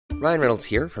Ryan Reynolds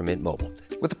here from Mint Mobile.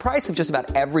 With the price of just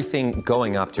about everything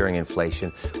going up during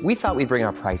inflation, we thought we'd bring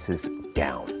our prices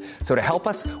down. So to help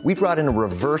us, we brought in a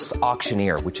reverse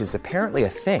auctioneer, which is apparently a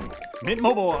thing. Mint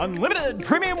Mobile Unlimited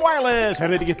Premium Wireless. How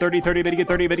to get 30, 30, bit to get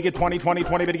 30, bit to get 20, 20,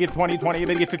 20, bit to get 20, 20,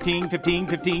 bit to get 15, 15,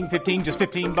 15, 15, just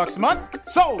 $15 a month?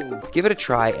 Sold! Give it a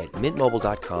try at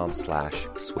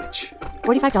mintmobile.com/switch.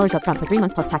 $45 up front for 3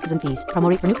 months plus taxes and fees. Promo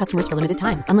rate for new customers for limited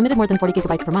time. Unlimited more than 40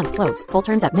 gigabytes per month. Slows full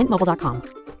terms at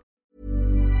mintmobile.com.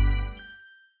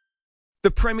 The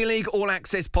Premier League All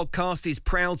Access podcast is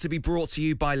proud to be brought to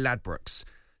you by Ladbrokes.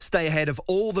 Stay ahead of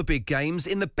all the big games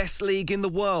in the best league in the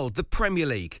world, the Premier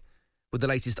League. With the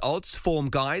latest odds, form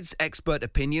guides, expert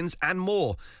opinions and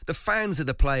more, the fans are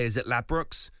the players at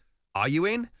Ladbrokes. Are you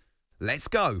in? Let's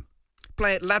go.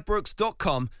 Play at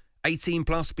ladbrokes.com, 18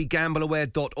 plus,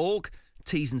 begambleaware.org.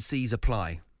 T's and C's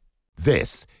apply.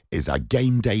 This is a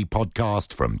Game Day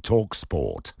podcast from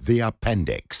TalkSport, The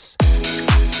Appendix.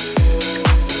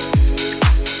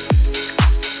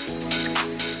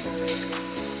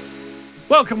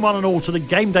 Welcome one and all to the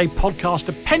Game Day podcast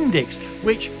Appendix,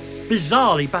 which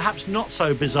bizarrely, perhaps not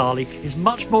so bizarrely, is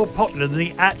much more popular than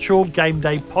the actual Game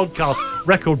Day podcast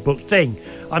record book thing.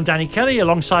 I'm Danny Kelly,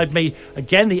 alongside me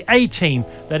again the A-team,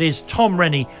 that is Tom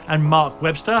Rennie and Mark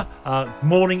Webster.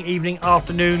 Morning, evening,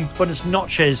 afternoon, buenas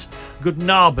noches, good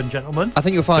Abend, gentlemen. I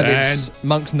think you'll find it's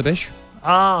Monks and the Bish.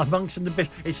 Monks and the Bish.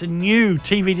 It's a new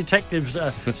TV detective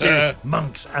series,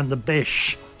 Monks and the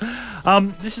Bish.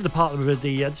 This is the part of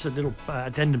this is a little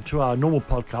addendum to our normal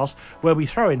podcast where we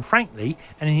throw in, frankly,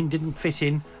 anything didn't fit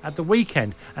in at the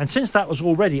weekend. And since that was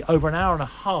already over an hour and a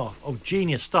half of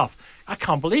genius stuff, I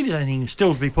can't believe there's anything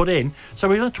still to be put in. So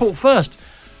we're going to talk first,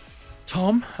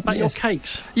 Tom, about your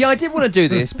cakes. Yeah, I did want to do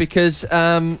this because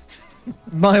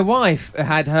my wife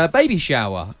had her baby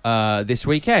shower this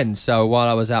weekend. So while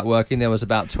I was out working, there was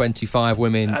about 25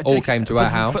 women all came to our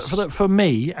house. For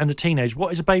me and the teenage,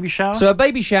 what is a baby shower? So a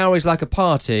baby shower is like a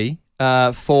party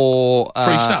for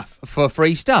free stuff. For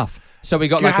free stuff. So we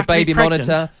got like a baby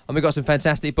monitor and we got some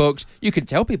fantastic books. You can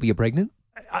tell people you're pregnant.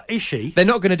 Is she? They're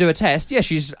not going to do a test. Yeah,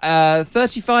 she's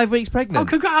 35 weeks pregnant. Oh,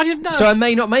 congrats! I didn't know. So I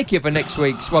may not make it for next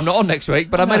week's. Well, I'm not on next week,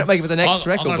 but I may not make it for the next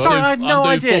record book. Sorry, I had no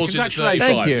idea. Congratulations.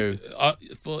 Thank you.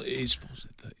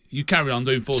 You carry on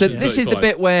doing 40. So this is the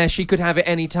bit where she could have it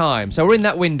any time. So we're in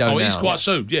that window now. Oh, it is quite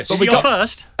soon, yes. But your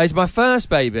first? It's my first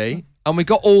baby. And we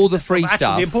got all the free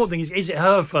stuff. The important thing is it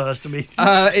her first? I mean,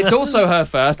 it's also her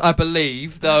first, I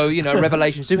believe, though,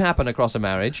 revelations do happen across a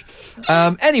marriage.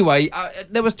 Anyway,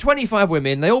 there was 25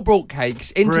 women. They all brought cakes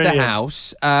into the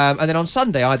house. And then on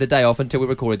Sunday, I had the day off until we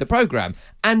recorded the programme.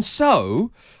 And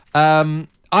so, I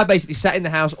basically sat in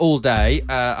the house all day.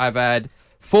 I've had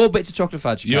 4 bits of chocolate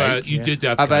fudge cake. You did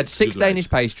have I've had cakes. 6 Danish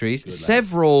pastries,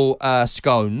 several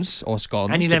scones,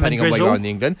 depending on where you are in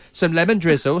England, some lemon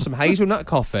drizzle, some hazelnut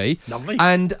coffee. Lovely.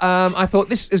 And I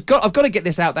thought, I've got to get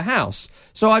this out the house.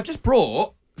 So I've just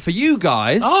brought, for you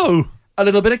guys, a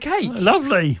little bit of cake.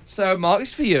 Lovely. So, Mark,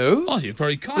 it's for you. Oh, you're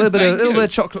very kind. A little bit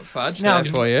of chocolate fudge now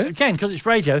for you. Again, because it's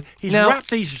radio, he's wrapped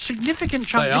these significant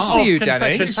chunks for you,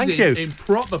 Danny. Thank you. In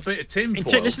proper bit of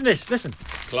tinfoil. Listen to this. Listen.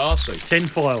 Classy.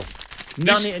 Tinfoil.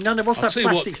 None of what's that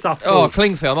plastic stuff called? Oh,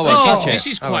 cling film. I won't touch it. This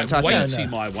is quite weighty,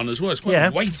 my one as well. It's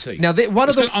quite weighty. Now, I'm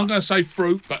going to say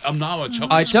fruit, but I'm now a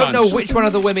chocolate I don't sponge. know which one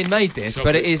of the women made this,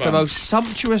 but it is the most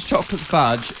sumptuous chocolate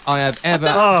fudge I have ever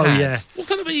had. What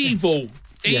kind of evil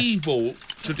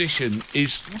tradition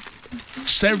is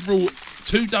several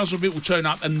 24 people turn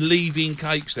up and leaving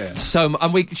cakes there? So,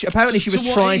 and apparently she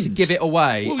was trying to give it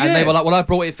away, and they were like, well, I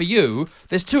brought it for you.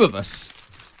 There's 2 of us.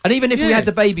 And even if we had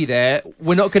the baby there,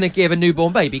 we're not going to give a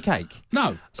newborn baby cake.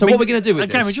 No. So what are we going to do with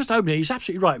this? Again, we just opened it. He's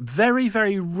absolutely right. Very,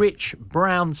 very rich,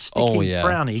 brown, sticky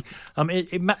brownie.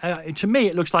 To me,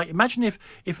 it looks like, imagine if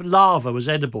lava was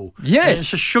edible. Yes.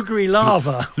 It's a sugary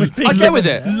lava. I get with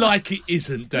it. Like it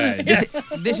isn't, Dan.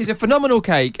 This is a phenomenal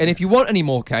cake, and if you want any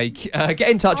more cake, get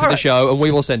in touch with the show, and we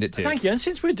will send it to you. Thank you. And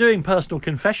since we're doing personal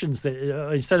confessions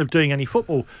instead of doing any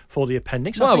football for the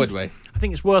appendix, why would we? I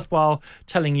think it's worthwhile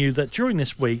telling you that during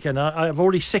this week, and I've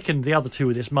already sickened the other 2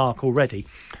 with this mark already,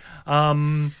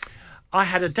 I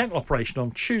had a dental operation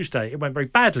on Tuesday. It went very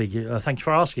badly. Thank you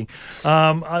for asking.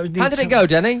 How did it go,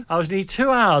 Denny? I was nearly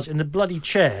 2 hours in the bloody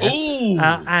chair. Ooh.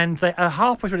 And they,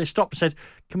 halfway through they stopped and said,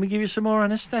 can we give you some more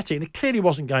anaesthetic? And it clearly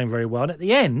wasn't going very well. And at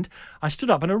the end, I stood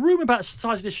up and a room about the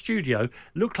size of this studio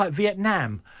looked like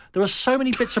Vietnam. There were so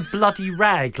many bits of bloody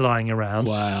rag lying around.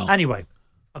 Wow. Anyway,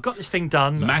 I've got this thing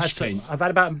done. I've had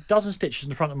about a dozen stitches in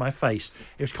the front of my face.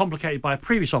 It was complicated by a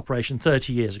previous operation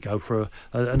 30 years ago for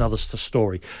another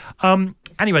story.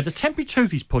 Anyway, the temporary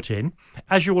tooth he's put in,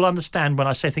 as you will understand when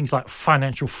I say things like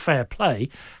financial fair play,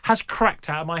 has cracked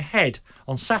out of my head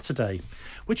on Saturday,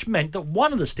 which meant that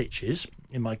one of the stitches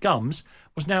in my gums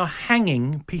was now a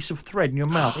hanging piece of thread in your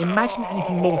mouth. Imagine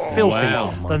anything more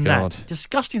filthy than that.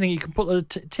 Disgusting thing. You can put the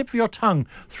tip of your tongue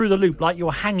through the loop like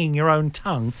you're hanging your own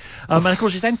tongue. And of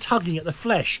course, it's then tugging at the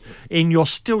flesh in your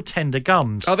still tender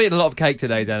gums. I've eaten a lot of cake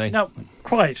today, Danny. No,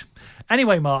 quite.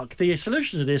 Anyway, Mark, the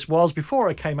solution to this was, before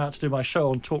I came out to do my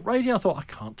show on Talk Radio, I thought, I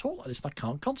can't talk like this and I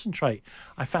can't concentrate.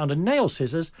 I found a nail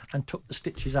scissors and took the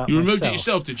stitches out myself. You removed it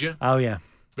yourself, did you? Oh, yeah.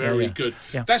 Very good.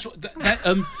 Yeah. That's what...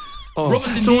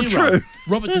 Robert De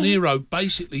Niro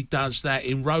basically does that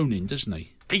in Ronin, doesn't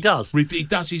he? He does. He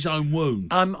does his own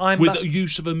wounds with the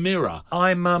use of a mirror.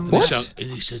 What? And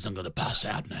he says, "I'm going to pass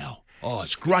out now." Oh,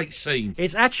 it's a great scene.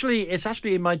 It's actually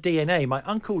in my DNA. My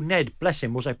Uncle Ned, bless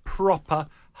him, was a proper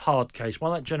hard case.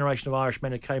 One of that generation of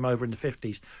Irishmen who came over in the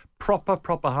 50s. Proper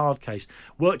hard case.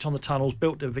 Worked on the tunnels,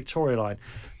 built the Victoria Line.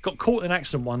 Got caught in an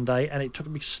accident one day and it took a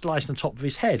big slice on the top of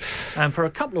his head. And for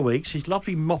a couple of weeks, his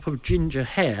lovely mop of ginger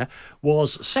hair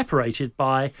was separated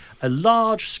by a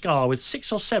large scar with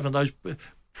 6 or 7 of those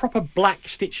proper black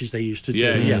stitches they used to do.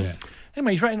 Yeah.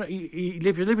 Anyway, he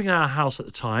lived living in our house at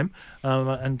the time,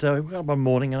 and we got up one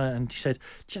morning and he said,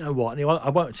 "Do you know what?" And I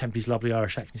won't attempt his lovely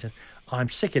Irish accent. He said, "I'm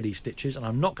sick of these stitches and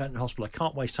I'm not going to the hospital. I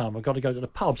can't waste time. I've got to go to the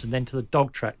pubs and then to the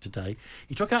dog track today."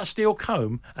 He took out a steel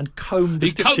comb and combed the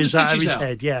stitches out of his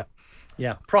head. Yeah.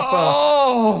 Proper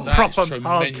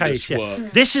hard case. Yeah.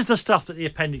 This is the stuff that the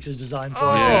appendix is designed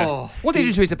for. What did he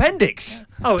do to his appendix?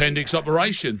 Appendix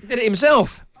operation. He did it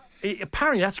himself.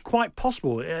 Apparently, that's quite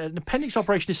possible. An appendix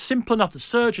operation is simple enough that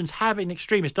surgeons have, in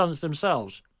extremis, done it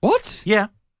themselves. What? Yeah.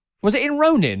 Was it in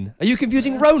Ronin? Are you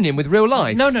confusing Ronin with real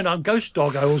life? No. Ghost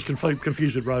Dog, I always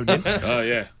confuse with Ronin. Oh,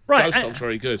 yeah. Right. Ghost Dog's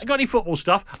very good. Got any football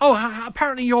stuff? Oh,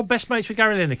 apparently you're best mates with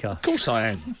Gary Lineker. Of course I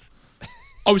am.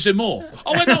 Oh, is there more?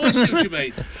 Oh, I know, I see what you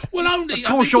mean. Well, only... Of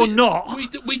course you're not.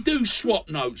 We do swap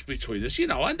notes between us, you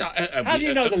know. How do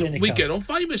you know the Lineker? We get on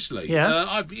famously. Yeah.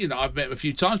 I've met him a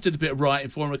few times, did a bit of writing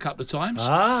for him a couple of times.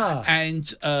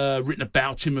 And written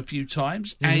about him a few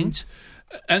times.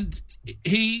 Mm-hmm. And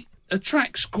he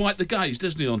attracts quite the gaze,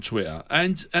 doesn't he, on Twitter?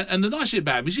 And the nice thing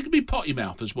about him is he can be potty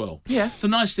mouth as well. Yeah. The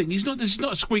nice thing, this is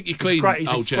not a squeaky clean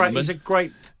old gentleman. He's a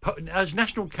great... As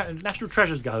national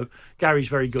treasures go, Gary's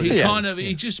very good.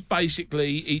 He just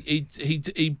basically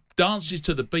he dances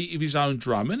to the beat of his own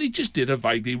drum, and he just did a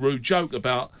vaguely rude joke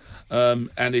about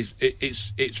and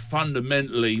it's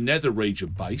fundamentally nether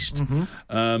region based,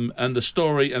 and the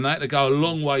story, and they had to go a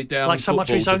long way down like so much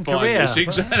of his own career.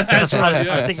 That's right.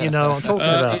 Yeah. I think you know what I'm talking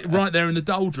about. Right there in the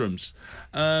doldrums,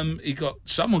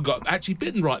 someone got actually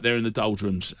bitten right there in the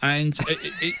doldrums, and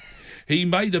he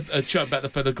made a joke about the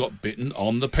fella got bitten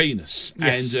on the penis.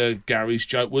 Yes. And Gary's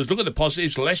joke was, look at the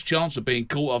positives, less chance of being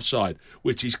caught offside,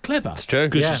 which is clever. It's true.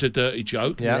 Because it's a dirty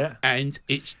joke. Yeah. And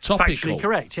it's topical. Factually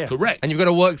correct, yeah. Correct. And you've got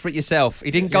to work for it yourself.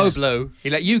 He didn't go blue. He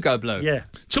let you go blue. Yeah.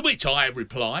 To which I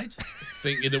replied,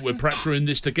 thinking that we're perhaps in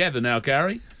this together now,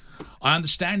 Gary. I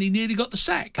understand he nearly got the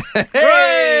sack.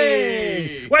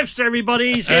 Hey! Webster,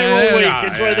 everybody's here all week.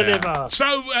 Enjoy the liver.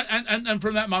 So, and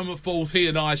from that moment forth, he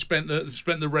and I spent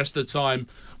the rest of the time.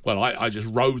 Well, I just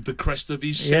rode the crest of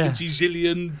his 70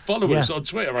 zillion followers on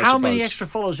Twitter. How many extra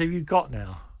followers have you got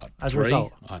now? As 3? A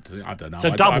result, I don't know.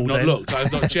 So double. I've not looked.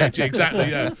 I've not checked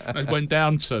exactly. Yeah, it went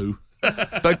down 2.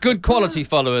 But good quality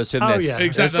followers from this. Yeah.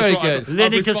 Exactly. That's very right. good.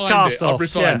 Lineker's cast off. I've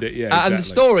refined it, yeah. Exactly. And the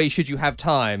story, should you have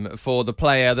time, for the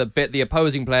player that bit the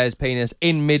opposing player's penis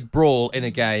in mid-brawl in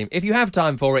a game. If you have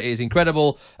time for it, it is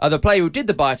incredible. The player who did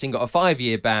the biting got a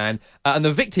 5-year ban, and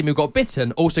the victim who got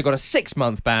bitten also got a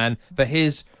 6-month ban for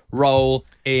his role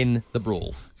in the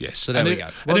brawl. Yes. So there we go.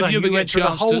 Well, and if you ever went through the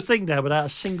whole thing there without a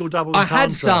single double I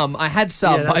had some, but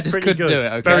I just couldn't do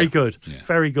it. Okay? Very good. Yeah.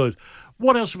 Very good.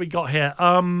 What else have we got here?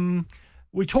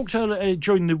 We talked earlier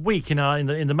during the week in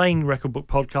the main Record Book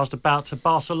podcast about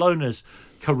Barcelona's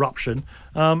corruption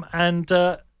and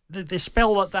the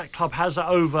spell that club has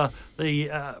over the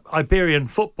Iberian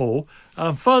football,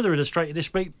 further illustrated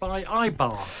this week by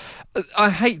Eibar.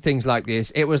 I hate things like this.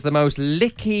 It was the most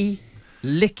licky,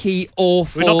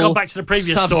 awful. We've not gone back to the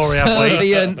previous story, have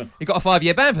we? He got a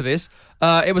 5-year ban for this.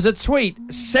 It was a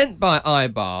tweet sent by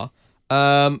Eibar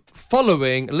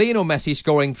following Lionel Messi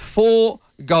scoring 4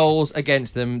 goals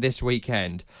against them this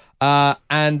weekend.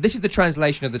 And this is the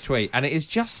translation of the tweet, and it is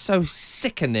just so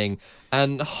sickening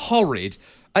and horrid.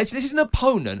 This is an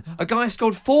opponent. A guy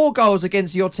scored 4 goals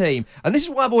against your team. And this is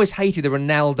why I've always hated the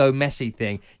Ronaldo-Messi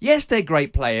thing. Yes, they're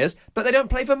great players, but they don't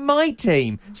play for my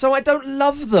team. So I don't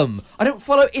love them. I don't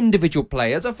follow individual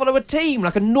players. I follow a team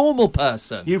like a normal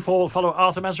person. You follow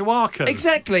Arthur Mazuaku.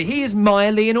 Exactly. He is my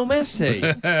Lionel Messi.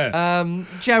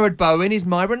 Jared Bowen is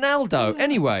my Ronaldo.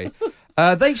 Anyway...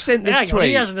 they sent this tweet.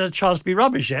 He hasn't had a chance to be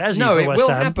rubbish yet, has he? No, it West will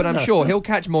Ham? happen, I'm sure. He'll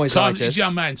catch moisitis.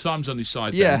 Young man, time's on his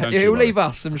side. Yeah, then, he'll leave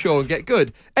us, I'm sure, and get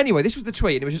good. Anyway, this was the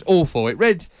tweet, and it was just awful. It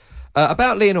read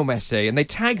about Lionel Messi, and they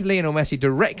tagged Lionel Messi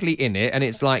directly in it, and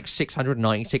it's like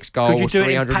 696 goals, Could you do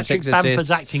 306 it in Patrick Bamford's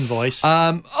assists. acting voice?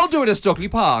 I'll do it as Stockley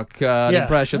Park, an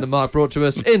impression that Mark brought to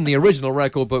us in the original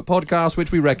Record Book podcast,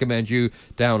 which we recommend you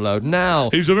download now.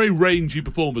 He was a very rangy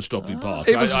performer, Stockley Park.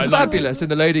 It was fabulous in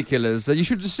The Lady Killers. You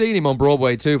should have seen him on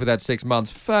Broadway too for that 6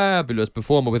 months. Fabulous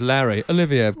performer with Larry.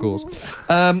 Olivier, of course.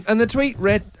 And the tweet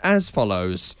read as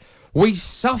follows. We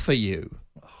suffer you.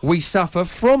 We suffer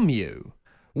from you.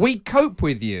 We cope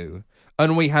with you.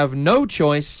 And we have no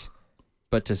choice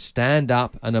but to stand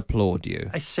up and applaud you.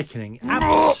 It's sickening.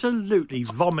 Absolutely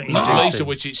vomiting. Not least of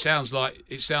which it sounds like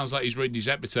he's reading his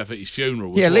epitaph at his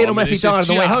funeral. Yeah, Lionel Messi died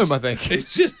on the way home, I think.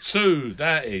 It's just too.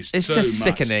 That is. It's too just much.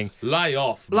 sickening. Lay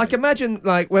off. Mate. Like, imagine,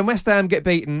 like, when West Ham get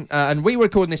beaten, and we were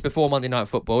recording this before Monday Night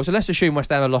Football, so let's assume West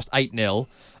Ham have lost 8-0.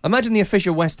 Imagine the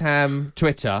official West Ham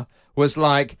Twitter was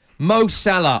like, Mo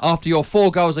Salah, after your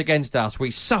 4 goals against us, we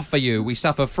suffer you, we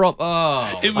suffer from...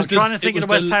 Oh. I'm trying to think of the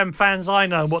West Ham fans I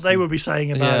know, what they would be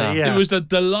saying about it. Yeah. It was the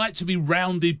delight to be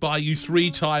rounded by you 3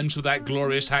 times for that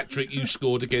glorious hat-trick you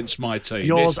scored against my team.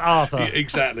 Yours, Arthur.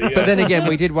 Exactly, yeah. But then again,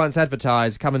 we did once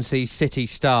advertise, come and see City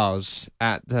Stars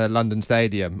at London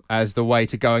Stadium as the way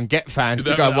to go and get fans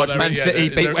to go and watch Man City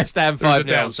beat West Ham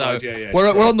 5-0. So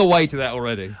we're on the way to that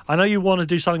already. I know you want to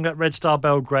do something about Red Star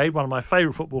Belgrade, one of my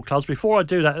favourite football clubs. Before I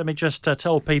do that, let me just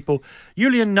tell people,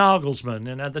 Julian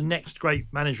Nagelsmann, the next great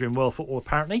manager in world football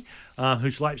apparently,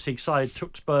 whose Leipzig side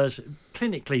took Spurs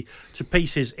clinically to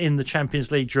pieces in the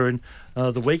Champions League during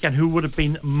the week, and who would have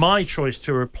been my choice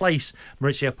to replace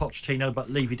Maurizio Pochettino, but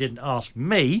Levy didn't ask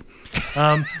me.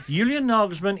 Julian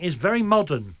Nagelsmann is very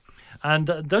modern. And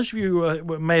those of you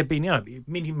who may have been,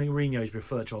 Mini Mourinho is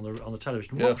referred to on the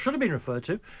television. What should have been referred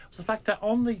to was the fact that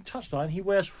on the touchline he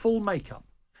wears full makeup.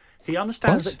 He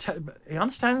understands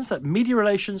that media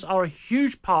relations are a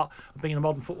huge part of being a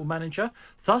modern football manager.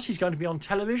 Thus, he's going to be on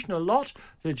television a lot,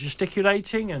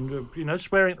 gesticulating and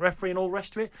swearing at the referee and all the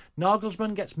rest of it.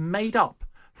 Nagelsmann gets made up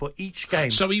for each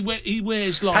game. So he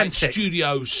wears like Handshake.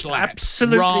 Studio slacks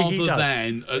Absolutely, rather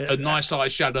than a nice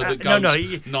eyeshadow that goes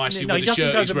nicely with the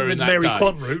shirt he's wearing that Mary day.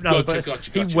 Quant route,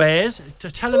 Gotcha. He wears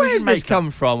television Where's this makeup.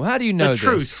 come from? How do you know The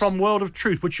Truth, this? from World of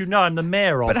Truth, which I'm the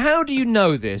mayor of. But how do you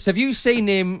know this? Have you seen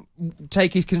him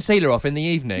take his concealer off in the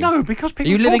evening? No, because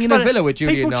people Are you living in a talked villa about with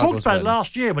Julian People talked about it Nagelsmann?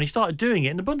 last year when he started doing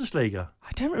it in the Bundesliga.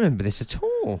 I don't remember this at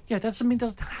all. Yeah, that doesn't mean it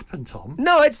doesn't happen, Tom.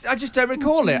 No, I just don't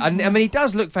recall it. I mean, he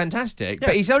does look fantastic,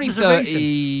 but he's only there's a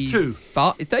reason. 32.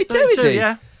 32, 32, is he?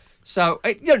 yeah. So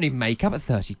you don't need makeup at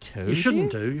 32. You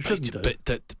shouldn't do. You shouldn't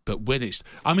do. But when it's,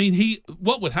 I mean,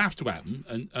 what would have to happen,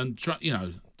 and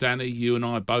Danny, you and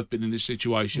I have both been in this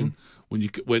situation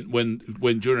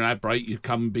when during our break you've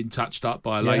come and been touched up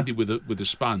by a lady with a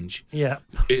sponge. Yeah,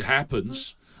 it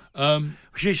happens.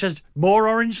 She says, more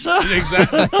orange, sir.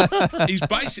 Exactly. He's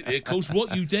basically, of course,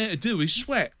 what you dare to do is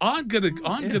sweat. I'm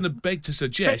gonna beg to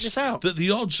suggest that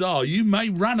the odds are you may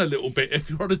run a little bit if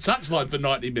you're on a touchline for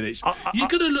 90 minutes. You're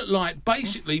going to look like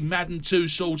basically Madden 2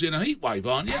 Swords in a heat wave,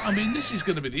 aren't you? I mean, this is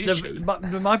going to be the issue.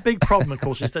 My big problem, of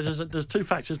course, is that there's 2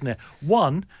 factors in there.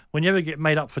 One, when you ever get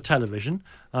made up for television,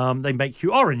 they make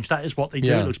you orange. That is what they do.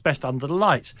 Yeah. It looks best under the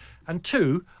lights. And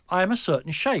 2, I am a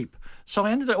certain shape. So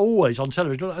I ended up always on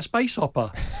television like a space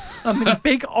opera. I'm in a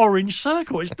big orange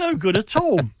circle. It's no good at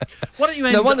all. Why don't you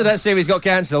end No wonder that series got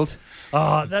cancelled.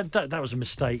 That was a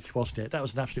mistake, wasn't it? That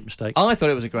was an absolute mistake. I thought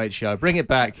it was a great show. Bring it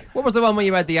back. What was the one where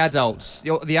you had the adults?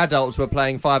 The adults were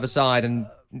playing 5-a-side and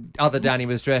other Danny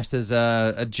was dressed as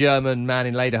a German man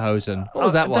in lederhosen. What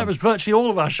was that one? That was virtually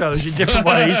all of our shows in different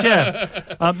ways, yeah.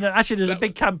 Actually, there's a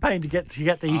big campaign to get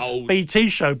the BT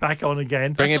show back on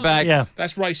again. Bring it back. Yeah.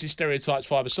 That's racist stereotypes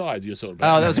 5-a-side you're talking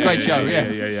about. Oh, that was a great show, yeah.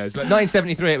 It's like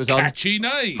 1973 it was on. catchy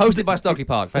name. Hosted by Stockley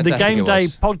Park. Fantastic The Game it Day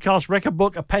was. podcast record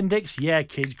book appendix. Yeah,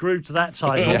 kids, grew to that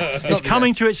title. Yes. It's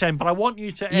coming to its end, but I want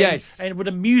you to end with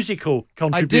a musical I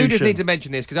contribution. do just need to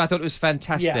mention this because I thought it was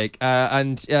fantastic.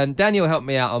 And Daniel helped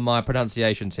me out on my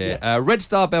pronunciations here. Red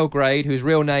Star Belgrade, whose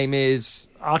real name is...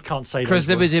 I can't say Chris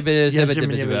those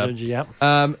words. Yeah.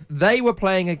 They were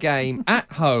playing a game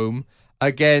at home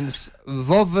against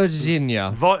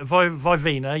Vojvodina.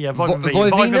 Vojvodina, yeah.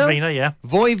 Vojvodina? Vojvodina, yeah.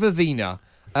 Vojvodina.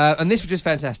 And this was just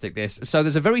fantastic, this. So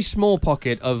there's a very small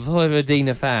pocket of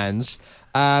Vojvodina fans,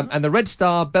 and the Red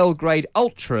Star Belgrade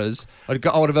Ultras had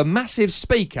got hold of a massive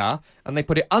speaker, and they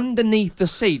put it underneath the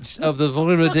seats of the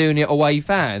Vojvodina away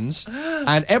fans,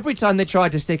 and every time they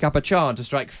tried to stick up a chant to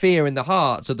strike fear in the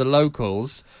hearts of the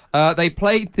locals, they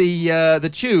played the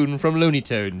tune from Looney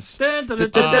Tunes. That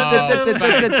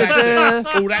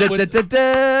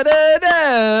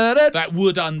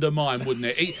would undermine, wouldn't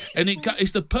it?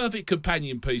 It's the perfect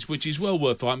companion piece, which is well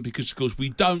worth fighting because, of course, we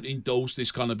don't endorse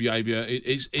this kind of behaviour.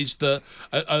 It's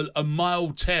a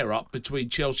mild tear-up between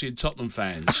Chelsea and Tottenham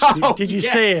fans. Did you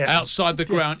see it? Outside the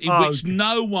ground, in which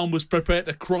no one was prepared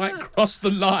to cry across the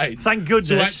line. Thank goodness.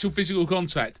 To actual physical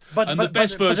contact. The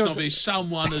best version of it is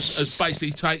someone has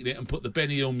basically taken it and put the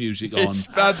Benny Hill music on. It's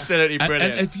absolutely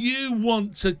brilliant. And if you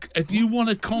want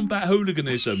to combat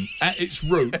hooliganism at its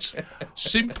root,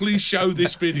 simply show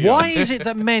this video. Why is it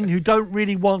that men who don't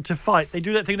really want to fight, they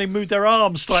do that thing, they move their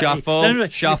arms slightly.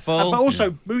 Shuffle. But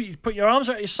also, you put your arms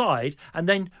at your side, and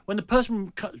then when the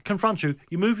person confronts you,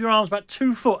 you move your arms about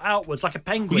 2 foot outwards like a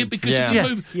penguin. Yeah, because if you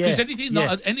move, because anything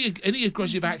like any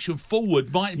aggressive action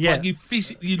forward might imply you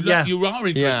physically you are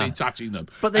interested in touching them.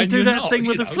 But they do that thing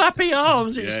with the flappy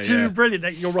arms. It's too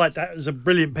brilliant. You're right. That was a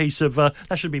brilliant piece of. That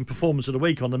should have been Performance of the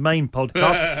Week on the main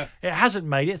podcast. It hasn't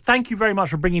made it. Thank you very much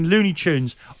for bringing Looney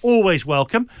Tunes. Always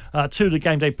welcome to the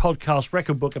Game Day Podcast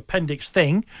Record Book Appendix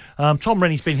thing. Tom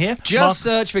Rennie's been here. Just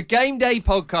search for Game Day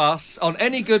Podcasts on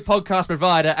any good podcast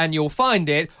provider and you'll find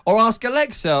it, or ask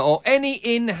Alexa or any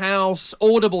in-house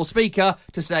Audible speaker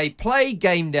to say play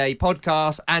Game Day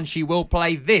Podcast and she will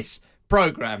play this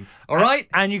programme. All right?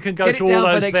 And you can go to all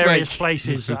those various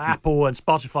places, Apple and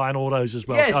Spotify and all those as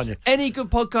well, can't you? Any good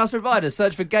podcast provider.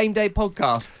 Search for Game Day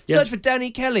Podcast. Search for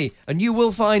Danny Kelly and you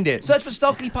will find it. Search for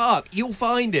Stockley Park. You'll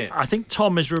find it. I think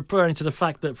Tom is referring to the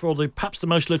fact that for perhaps the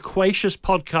most loquacious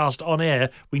podcast on air,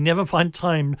 we never find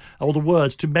time or the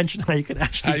words to mention how you can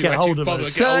actually get hold of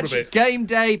us. Search Game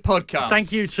Day Podcast.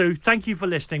 Thank you, too. Thank you for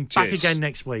listening. Cheers. Back again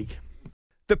next week.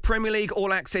 The Premier League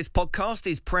All Access podcast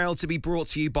is proud to be brought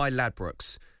to you by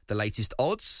Ladbrokes. The latest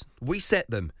odds, we set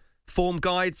them. Form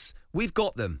guides, we've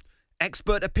got them.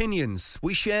 Expert opinions,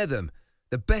 we share them.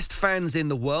 The best fans in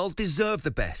the world deserve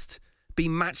the best. Be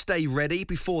match day ready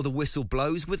before the whistle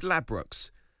blows with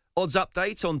Ladbrokes. Odds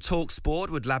update on Talk Sport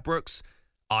with Ladbrokes.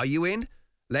 Are you in?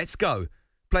 Let's go.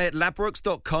 Play at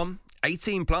ladbrokes.com.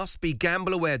 18 plus.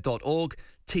 BeGambleAware.org.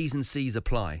 T's and C's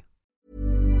apply.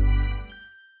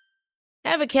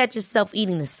 Ever catch yourself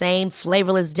eating the same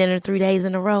flavorless dinner 3 days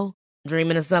in a row?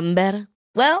 Dreaming of something better?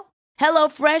 Well,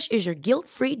 HelloFresh is your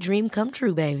guilt-free dream come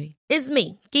true, baby. It's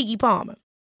me, Keke Palmer.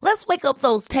 Let's wake up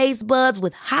those taste buds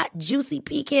with hot, juicy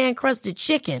pecan-crusted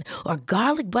chicken or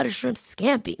garlic butter shrimp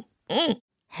scampi.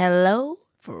 Hello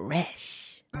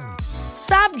Fresh.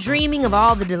 Stop dreaming of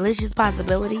all the delicious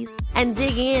possibilities and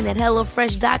dig in at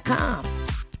HelloFresh.com.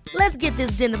 Let's get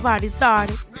this dinner party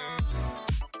started.